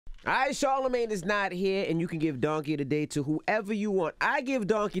All right, Charlamagne is not here, and you can give Donkey of the Day to whoever you want. I give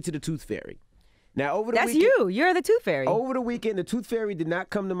Donkey to the Tooth Fairy. Now, over the weekend, you. You're the Tooth Fairy. Over the weekend, the Tooth Fairy did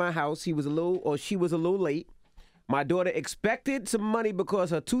not come to my house. She was a little late. My daughter expected some money because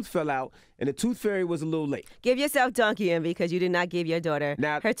her tooth fell out, and the Tooth Fairy was a little late. Give yourself donkey envy because you did not give your daughter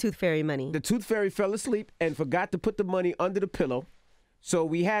her Tooth Fairy money. The Tooth Fairy fell asleep and forgot to put the money under the pillow. So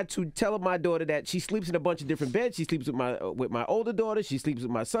we had to tell my daughter that she sleeps in a bunch of different beds. She sleeps with my older daughter. She sleeps with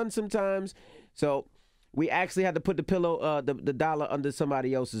my son sometimes. So we actually had to put the pillow, the dollar under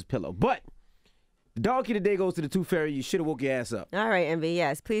somebody else's pillow. But the donkey today goes to the Tooth Fairy. You should have woke your ass up. All right, Envy.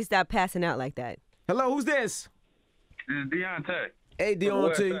 Yes, please stop passing out like that. Hello, who's this? This is Deontay. Hey,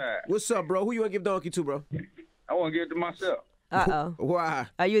 Deontay. What's up, bro? Who you want to give donkey to, bro? I want to give it to myself. Uh-oh. Why?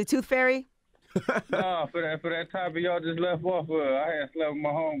 Are you the Tooth Fairy? No, for that topic y'all just left off of, I had slept with my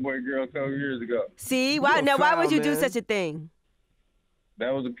homeboy girl a couple years ago. See? Why would you do such a thing?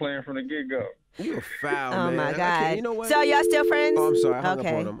 That was the plan from the get-go. You a foul, man. Oh, my God. You know what? So y'all still friends? Oh, I'm sorry. I hung up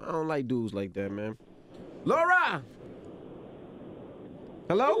on him. I don't like dudes like that, man. Laura!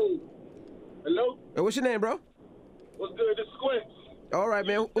 Hello? Hello? Hey, what's your name, bro? What's good? This is Squints. All right,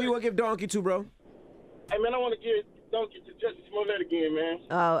 man. Who you want to give donkey to, bro? Hey, man, I want to give donkey to Jesse Smollett again, man.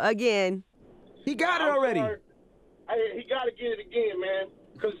 Oh, again. He got it already. He got to get it again, man.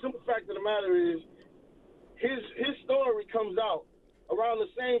 Because the simple fact of the matter is, his story comes out around the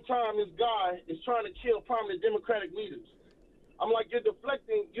same time this guy is trying to kill prominent Democratic leaders. I'm like, you're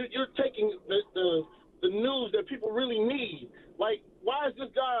deflecting, you're taking the news that people really need. Like, why is this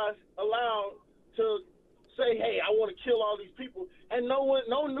guy allowed to say, hey, I want to kill all these people, and no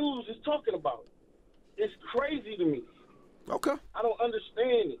news is talking about it? It's crazy to me. Okay. I don't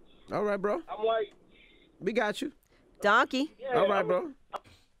understand it. All right, bro. I'm like, we got you. Donkey. Yeah, all right, bro.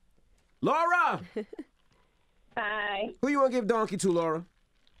 Laura! Hi. Who you want to give donkey to, Laura?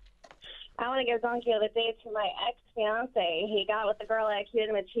 I want to give donkey of the day to my ex-fiance. He got with the girl I accused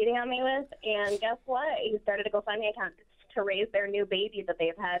him of cheating on me with, and guess what? He started a GoFundMe account to raise their new baby that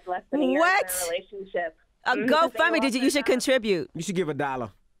they've had less than a year in their relationship. A GoFundMe, you should contribute. You should give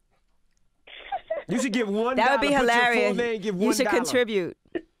 $1. You should give $1. That would be hilarious. Put your full name, give $1. You should contribute.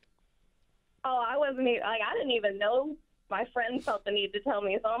 Oh, I didn't even know. My friends felt the need to tell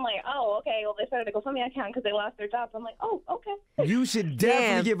me, so I'm like, oh, okay. Well, they started a GoFundMe account because they lost their jobs. I'm like, oh, okay. You should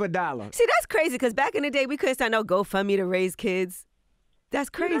definitely give $1. See, that's crazy because back in the day, we couldn't start no GoFundMe to raise kids. That's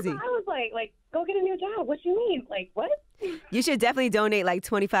crazy. I was like, go get a new job. What you mean? Like, what? You should definitely donate like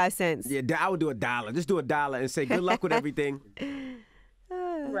 25 cents. Yeah, I would do $1. Just do $1 and say good luck with everything.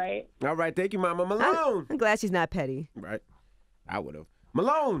 Right. All right, thank you, Mama. Malone. I'm glad she's not petty. Right. I would have.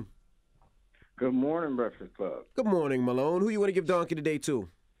 Malone. Good morning, Breakfast Club. Good morning, Malone. Who you want to give donkey today to?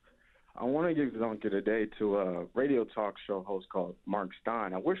 I want to give donkey today to a radio talk show host called Mark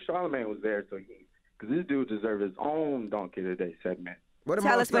Stein. I wish Charlamagne was there because this dude deserves his own donkey today segment.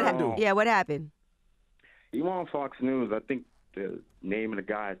 Tell us what happened. Yeah, what happened? He went on Fox News. I think the name of the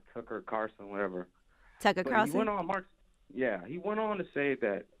guy is Tucker Carlson, whatever. Tucker Carlson? He went on he went on to say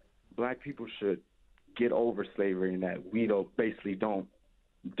that black people should get over slavery and that we basically don't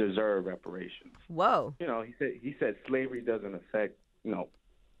deserve reparations. Whoa. You know, he said slavery doesn't affect,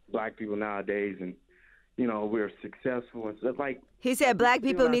 black people nowadays, and we're successful and stuff like. He said black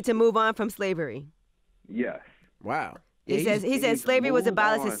people need to move on from slavery. Yes. Wow. He said slavery was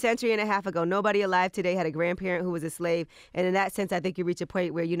abolished a century and a half ago. Nobody alive today had a grandparent who was a slave, and in that sense, I think you reach a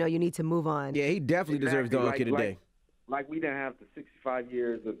point where you need to move on. Yeah, he definitely deserves donkey today. Like we didn't have the 65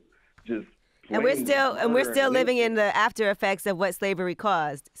 years of just. And we're still living in the after effects of what slavery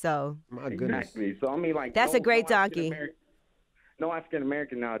caused. So my goodness. Exactly. So I mean, that's a great donkey. No African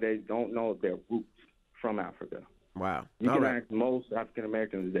American nowadays don't know their roots from Africa. Wow. You can ask most African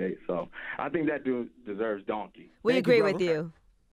Americans today. So I think that dude deserves donkey. We agree with you.